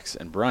 Sodalax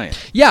and Brian.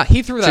 Yeah,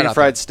 he threw that Chicken out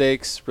fried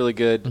steaks, really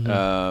good.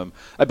 Mm-hmm.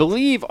 I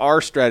believe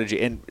our strategy,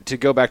 and to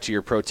go back to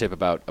your pro tip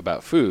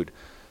about food,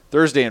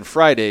 Thursday and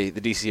Friday,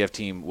 the DCF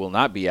team will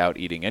not be out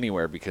eating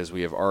anywhere because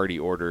we have already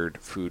ordered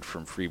food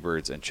from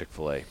Freebirds and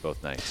Chick-fil-A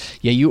both nights.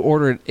 Yeah, you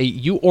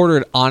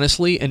ordered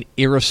honestly an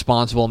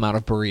irresponsible amount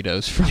of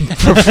burritos from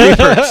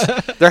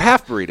Freebirds. They're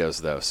half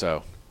burritos, though,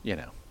 so, you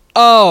know.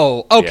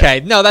 Oh, okay.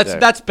 Yeah. No,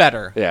 that's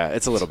better. Yeah,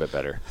 it's a little bit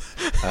better.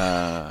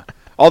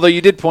 Although you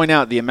did point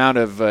out the amount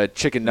of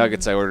chicken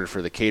nuggets I ordered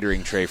for the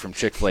catering tray from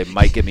Chick-fil-A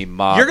might get me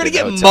mobbed. You're gonna in the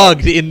get hotel.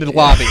 mugged in the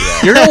lobby.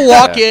 You're gonna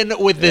walk in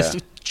with this Yeah.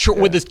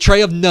 with this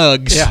tray of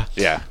nugs.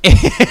 Yeah.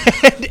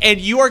 And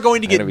you are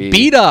going to get Gonna be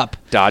beat up.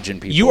 Dodging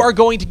people. You are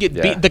going to get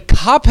Yeah. beat. The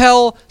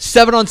Coppell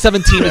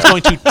 7-on-7 team is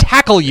going to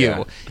tackle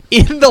you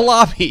in the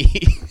lobby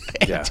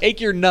and Yeah.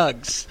 take your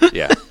nugs.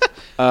 Yeah.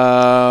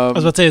 I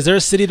was about to say, is there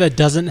a city that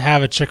doesn't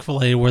have a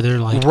Chick-fil-A where they're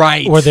like,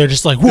 Right. where they're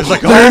just like, It's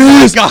like, there oh it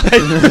my is. god,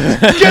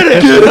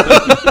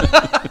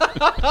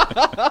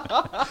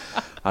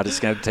 I'm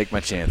just going to take my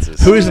chances.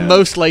 who is Yeah.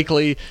 most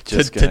likely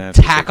Just to gonna have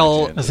to take my tackle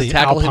chances. Let's see,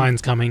 tackle him?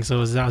 Alpine's coming. So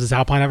does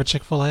Alpine have a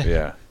Chick-fil-A?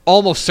 Yeah.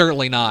 Almost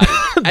certainly not.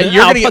 And They're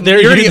you're Alpine- going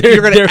they're- to they're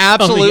you're coming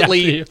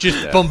absolutely after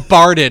just Yeah.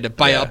 bombarded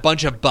by Yeah. a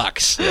bunch of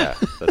bucks. Yeah,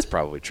 that's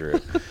probably true.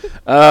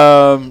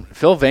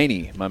 Phil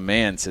Vaney, my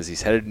man, says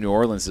he's headed to New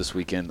Orleans this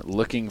weekend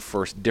looking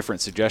for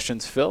different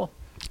suggestions. Phil,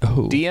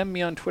 Oh. DM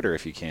me on Twitter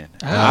if you can.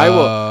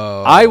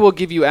 Oh. I will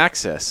give you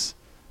access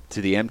to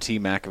the MT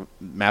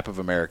map of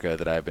America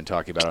that I've been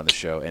talking about on the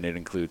show, and it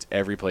includes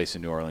every place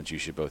in New Orleans you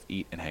should both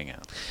eat and hang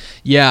out.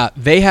 Yeah,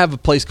 they have a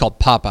place called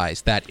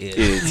Popeyes that is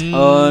It's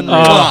unreal.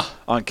 Oh.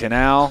 On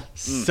Canal.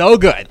 so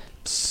good.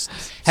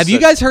 Have you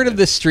guys heard of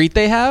this street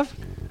they have?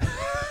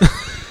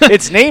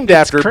 It's named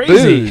after crazy.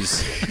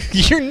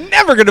 booze. You're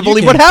never going to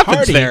believe can what happens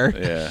party.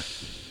 there.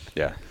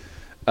 Yeah.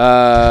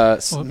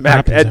 What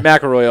happens Ed there?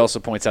 McElroy also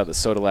points out that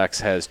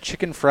Sodalax has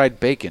chicken fried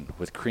bacon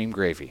with cream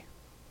gravy.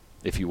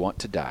 If you want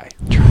to die.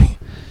 Try.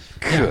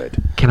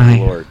 Good. Can I?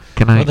 Lord.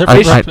 Can Well, I? they're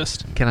I- for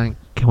breakfast. Can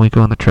we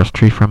go on the trust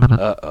tree for a minute?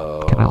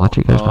 Uh-oh. Can I let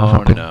you guys know Oh,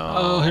 something? no.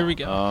 Oh, here we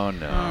go. Oh,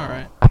 no. All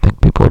right. I think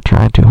people are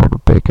trying too hard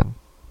with bacon.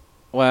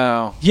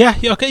 Wow. Yeah.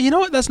 Okay. You know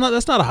what? That's not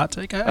a hot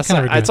take. I That's kind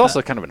of not- agree it's with also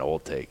that. kind of an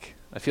old take.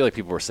 I feel like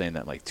people were saying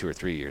that like 2 or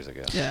 3 years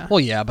ago. Yeah. Well,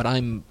 yeah, but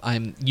I'm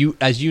you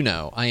as you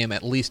know, I am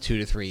at least 2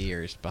 to 3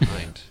 years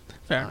behind.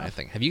 Fair I enough.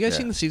 think. Have you guys Yeah.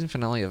 seen the season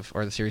finale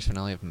or the series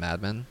finale of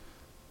Mad Men?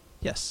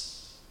 Yes.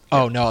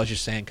 Oh no, I was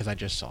just saying because I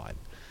just saw it.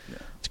 Yeah.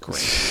 It's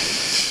great.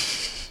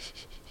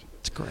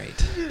 It's great.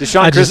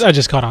 Deshaun, I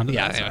just caught on to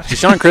Yeah, that. yeah.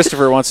 Deshaun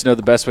Christopher wants to know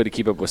the best way to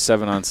keep up with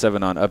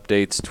 7-on-7 on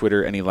updates,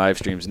 Twitter, any live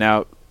streams.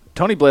 Now,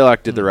 Tony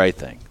Blaylock did the right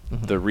thing,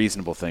 the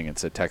reasonable thing, and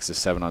said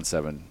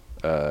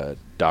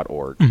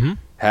Texas7on7.org Mhm.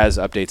 has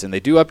updates, and they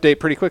do update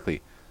pretty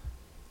quickly.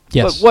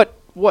 Yes. But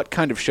what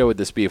kind of show would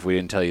this be if we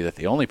didn't tell you that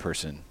the only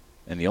person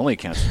and the only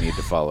accounts you need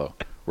to follow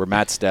were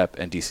Matt Stepp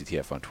and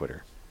DCTF on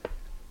Twitter?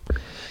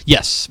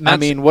 Yes. I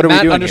mean, what are we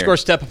Matt doing underscore here?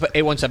 step up at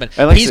 817.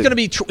 I like He's to- going to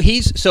be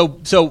he's so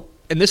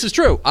and this is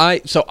true.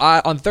 I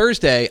on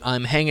Thursday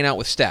I'm hanging out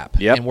with Step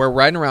Yep. and we're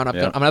riding around up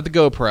Yep. I'm at the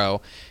GoPro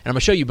and I'm going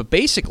to show you, but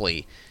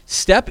basically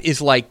Step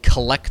is like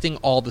collecting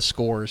all the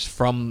scores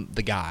from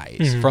the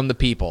guys, from the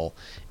people.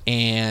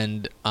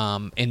 And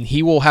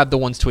he will have the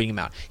ones tweeting them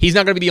out. He's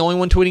not going to be the only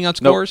one tweeting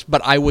out Nope. scores,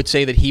 but I would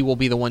say that he will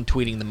be the one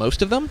tweeting the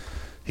most of them.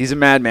 He's a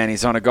madman.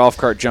 He's on a golf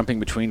cart jumping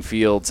between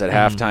fields at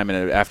halftime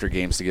and after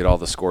games to get all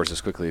the scores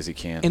as quickly as he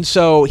can. And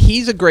so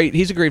he's a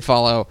great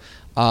follow.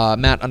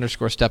 Matt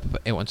underscore step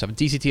 817.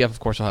 DCTF, of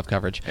course, will have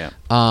coverage. Yeah.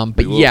 But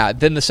We will. yeah,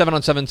 then the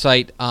 7-on-7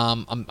 site,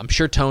 I'm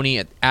sure Tony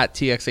at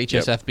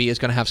TXHSFB is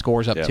going to have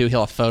scores up Yep. too.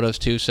 He'll have photos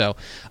too. So,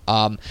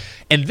 and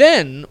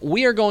then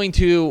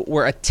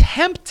we're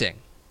attempting,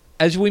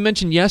 as we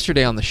mentioned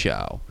yesterday on the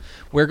show,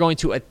 we're going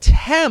to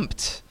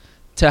attempt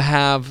to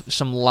have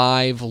some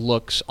live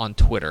looks on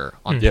Twitter,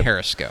 on Yep.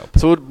 Periscope.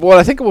 So what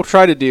I think we'll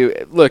try to do,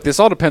 look, this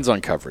all depends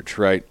on coverage,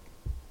 right?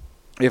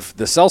 If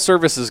the cell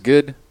service is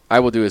good, I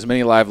will do as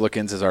many live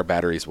look-ins as our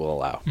batteries will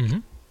allow.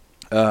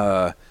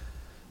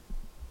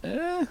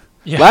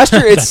 Yeah. Last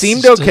year it That's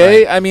seemed just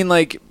okay. I mean,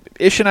 like,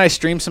 Ish and I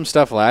streamed some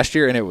stuff last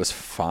year, and it was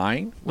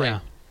fine. Yeah.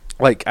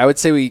 Like, I would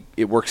say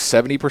it works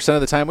 70%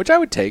 of the time, which I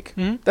would take.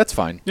 Mhm. That's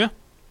fine. Yeah.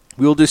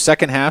 We will do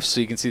second half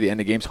so you can see the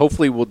end of games.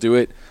 Hopefully we'll do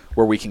it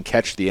where we can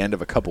catch the end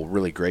of a couple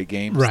really great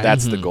games. Right.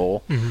 That's the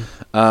goal.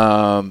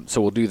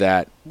 So we'll do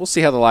that. We'll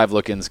see how the live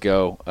look-ins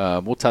go.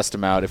 We'll test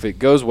them out. If it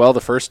goes well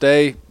the first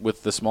day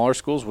with the smaller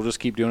schools, we'll just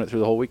keep doing it through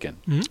the whole weekend.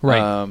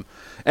 Right.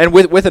 And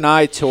with an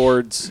eye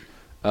towards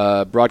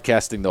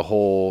broadcasting the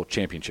whole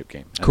championship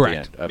game at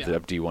Correct. the end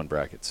of D1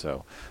 bracket.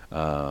 So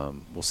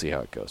we'll see how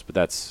it goes. But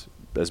that's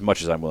as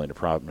much as I'm willing to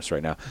promise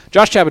right now.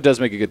 Josh Chabot does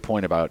make a good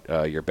point about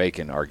your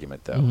bacon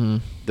argument, though.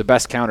 The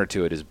best counter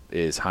to it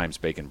is Heim's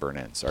bacon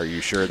burn-ins. Are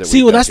you sure that? See,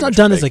 we've well, done that's too not much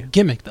done as a bacon?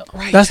 gimmick, though.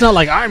 Right. That's not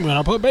like I'm going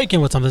to put bacon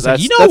with something. It's like,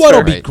 That's- you know that's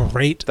what'll fair. be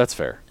great? That's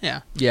fair.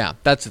 Yeah. Yeah,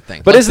 that's the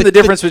thing. But isn't the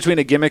difference between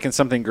a gimmick and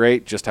something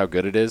great just how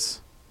good it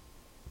is?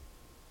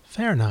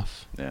 Fair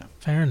enough. Yeah.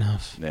 Fair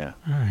enough. Yeah.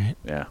 All right.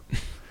 Yeah.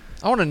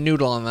 I want to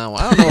noodle on that one.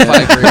 I don't know if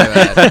I agree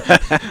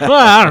with that. Well,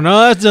 I don't know.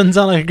 That doesn't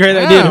sound like a great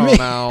idea to me.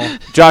 No.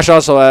 Josh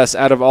also asks,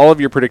 out of all of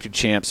your predicted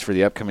champs for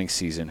the upcoming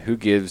season, who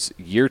gives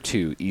year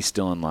 2 East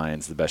Dillon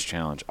Lions the best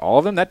challenge? All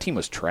of them? That team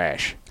was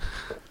trash.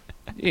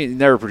 You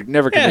never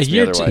convinced me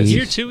year two. otherwise.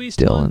 Year 2 East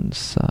Dillon. Dylan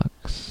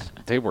sucks.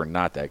 They were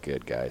not that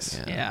good,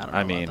 guys. Yeah, I don't know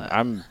I mean, about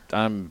that.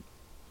 I'm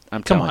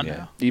Come telling on you,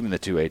 now. even the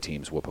 2A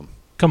teams whoop them.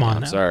 Come on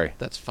I'm now. sorry.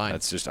 That's fine.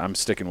 That's just I'm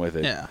sticking with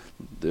it. Yeah.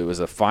 It was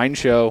a fine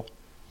show.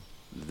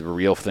 The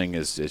real thing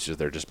is just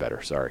they're just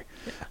better. Sorry.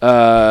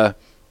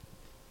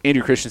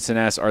 Andrew Christensen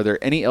asks, are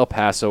there any El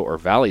Paso or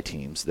Valley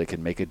teams that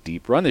can make a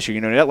deep run this year?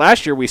 You know,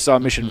 last year we saw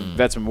Mission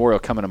Vets Memorial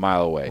coming a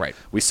mile away. Right.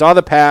 We saw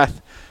the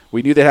path.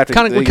 We knew they'd have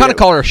to. We kind of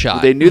call her a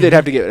shot. They knew they'd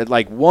have to get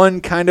like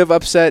one kind of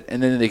upset,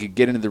 and then they could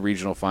get into the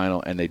regional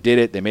final, and they did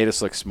it. They made us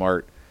look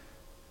smart.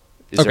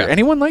 Is there Okay.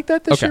 anyone like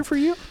that this Okay. year for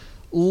you?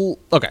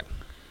 Okay.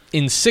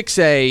 In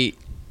 6A,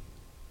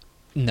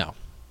 no.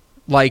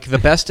 Like, the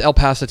best El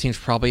Paso team's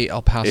probably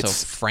El Paso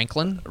It's-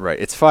 Franklin. Right.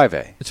 It's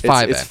 5A. It's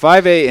 5A. It's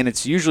 5A, and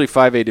it's usually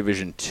 5A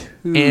Division 2.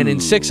 And in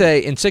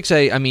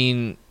 6A, I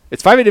mean,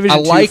 It's 5A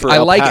Division 2 for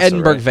El Paso,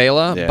 Edinburgh right?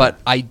 Vela, Yeah. but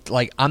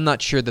I'm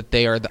not sure that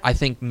they are. I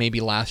think maybe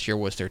last year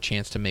was their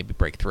chance to maybe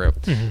break through.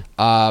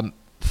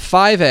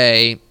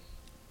 5A,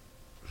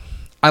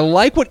 I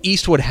like what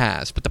Eastwood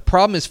has, but the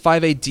problem is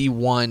 5A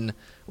D1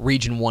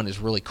 Region 1 is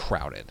really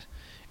crowded,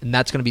 and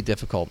that's going to be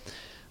difficult.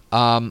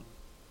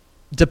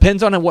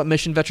 Depends on what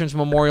Mission Veterans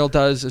Memorial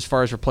does as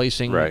far as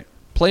replacing Right.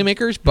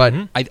 playmakers, but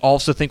Mhm. I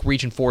also think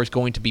Region 4 is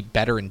going to be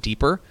better and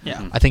deeper.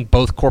 Yeah. I think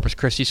both Corpus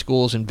Christi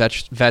schools and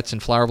Vets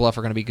and Flower Bluff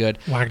are going to be good.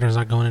 Wagner's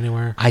not going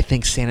anywhere. I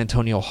think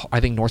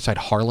Northside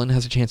Harlan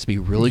has a chance to be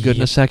really good in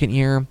the Yep. second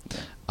year.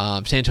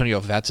 San Antonio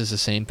Vets is the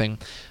same thing.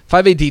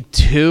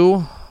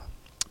 5AD2,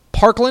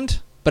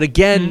 Parkland, but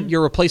again,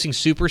 you're replacing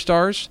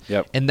superstars.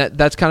 Yep. And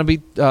that's kind of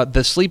be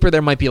the sleeper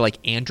there might be like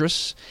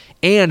Andrus,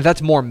 and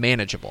that's more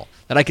manageable.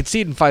 That I could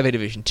see it in 5A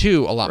Division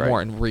 2 a lot Right.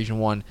 more in Region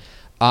 1.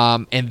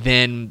 And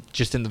then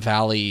just in the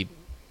Valley,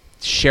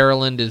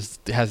 Sharyland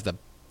has the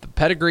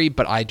pedigree,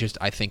 but I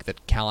think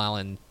that Cal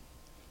Allen,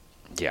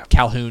 Yeah.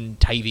 Calhoun,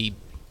 Tivy,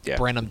 Yeah.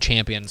 Brenham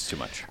champions. It's too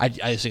much. I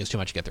just think it's too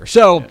much to get there.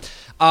 So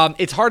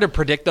it's hard to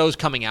predict those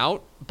coming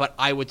out, but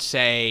I would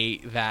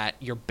say that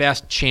your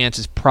best chance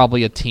is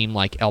probably a team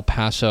like El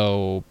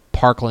Paso,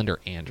 Parkland,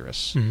 or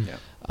Andrus.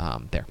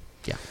 There.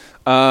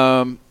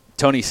 Yeah.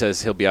 Tony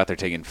says he'll be out there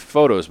taking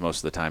photos most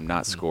of the time,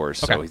 not scores.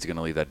 So Okay. he's going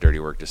to leave that dirty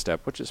work to Step,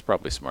 which is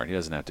probably smart. He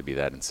doesn't have to be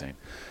that insane.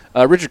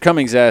 Richard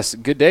Cummings asks,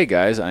 good day,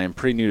 guys. I am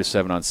pretty new to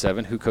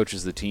 7-on-7. Who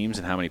coaches the teams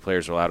and how many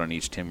players are allowed on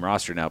each team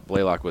roster? Now,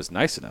 Blaylock was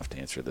nice enough to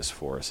answer this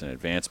for us in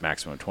advance.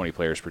 Maximum 20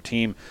 players per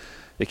team.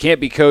 They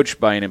can't be coached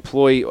by an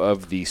employee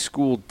of the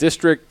school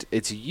district.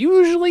 It's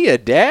usually a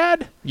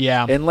dad.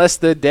 Yeah. Unless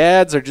the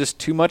dads are just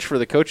too much for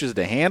the coaches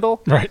to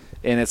handle. Right.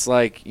 And it's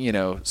like,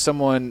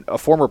 a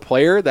former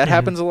player. That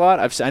happens a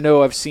lot. I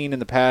know I've seen in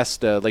the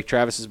past, Lake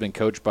Travis has been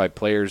coached by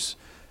players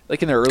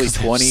like in their early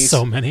 20s.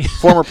 So many.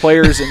 Former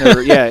players in their,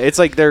 it's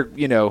like they're,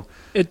 They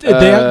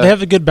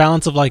have a good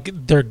balance of like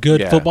they're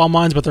good Yeah. football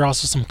minds, but there's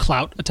also some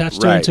clout attached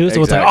to them Right, too.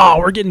 So it's like,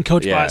 exactly. we're getting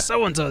coached Yeah. by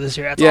so and so this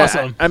year. That's yeah,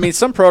 awesome. I mean,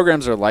 some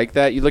programs are like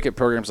that. You look at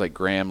programs like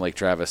Graham, Lake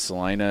Travis,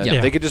 Salina.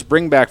 Yeah. They could just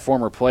bring back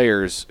former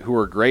players who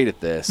are great at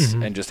this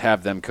and just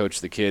have them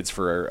coach the kids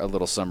for a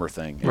little summer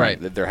thing. And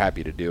Right. They're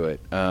happy to do it.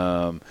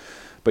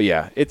 But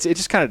yeah, it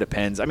just kind of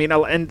depends. I mean,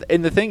 and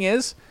the thing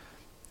is,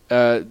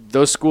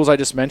 those schools I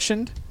just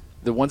mentioned,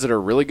 the ones that are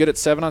really good at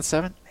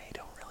 7-on-7, they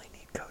don't really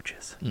need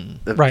coaches.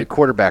 The Right.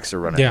 quarterbacks are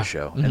running Yeah. the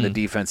show, and the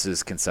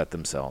defenses can set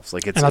themselves.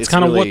 Like it's and that's it's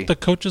kind of really- what the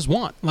coaches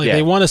want. Like Yeah.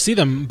 they want to see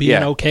them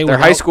being okay Their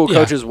with high school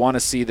coaches want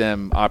to see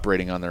them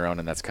operating on their own,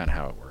 and that's kind of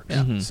how it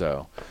works.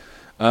 So,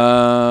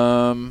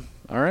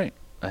 all right.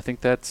 I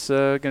think that's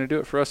going to do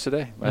it for us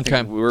today. I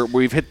Okay. think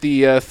we've hit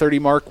the 30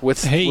 mark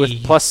with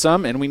plus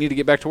some, and we need to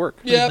get back to work.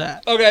 Yeah.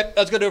 that. Okay.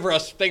 That's going to do it for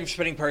us. Thank you for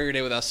spending part of your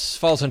day with us.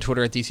 Follow us on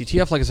Twitter at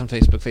DCTF. Like us on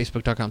Facebook,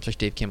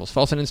 Facebook.com/Dave Campbell's.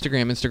 Follow us on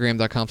Instagram,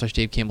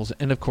 Instagram.com/Dave Campbell's.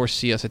 And, of course,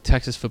 see us at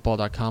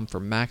TexasFootball.com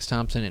for Max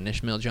Thompson and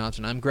Ishmael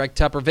Johnson. I'm Greg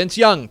Tepper. Vince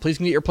Young, please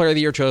get your Player of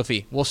the Year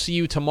trophy. We'll see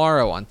you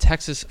tomorrow on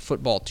Texas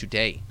Football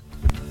Today.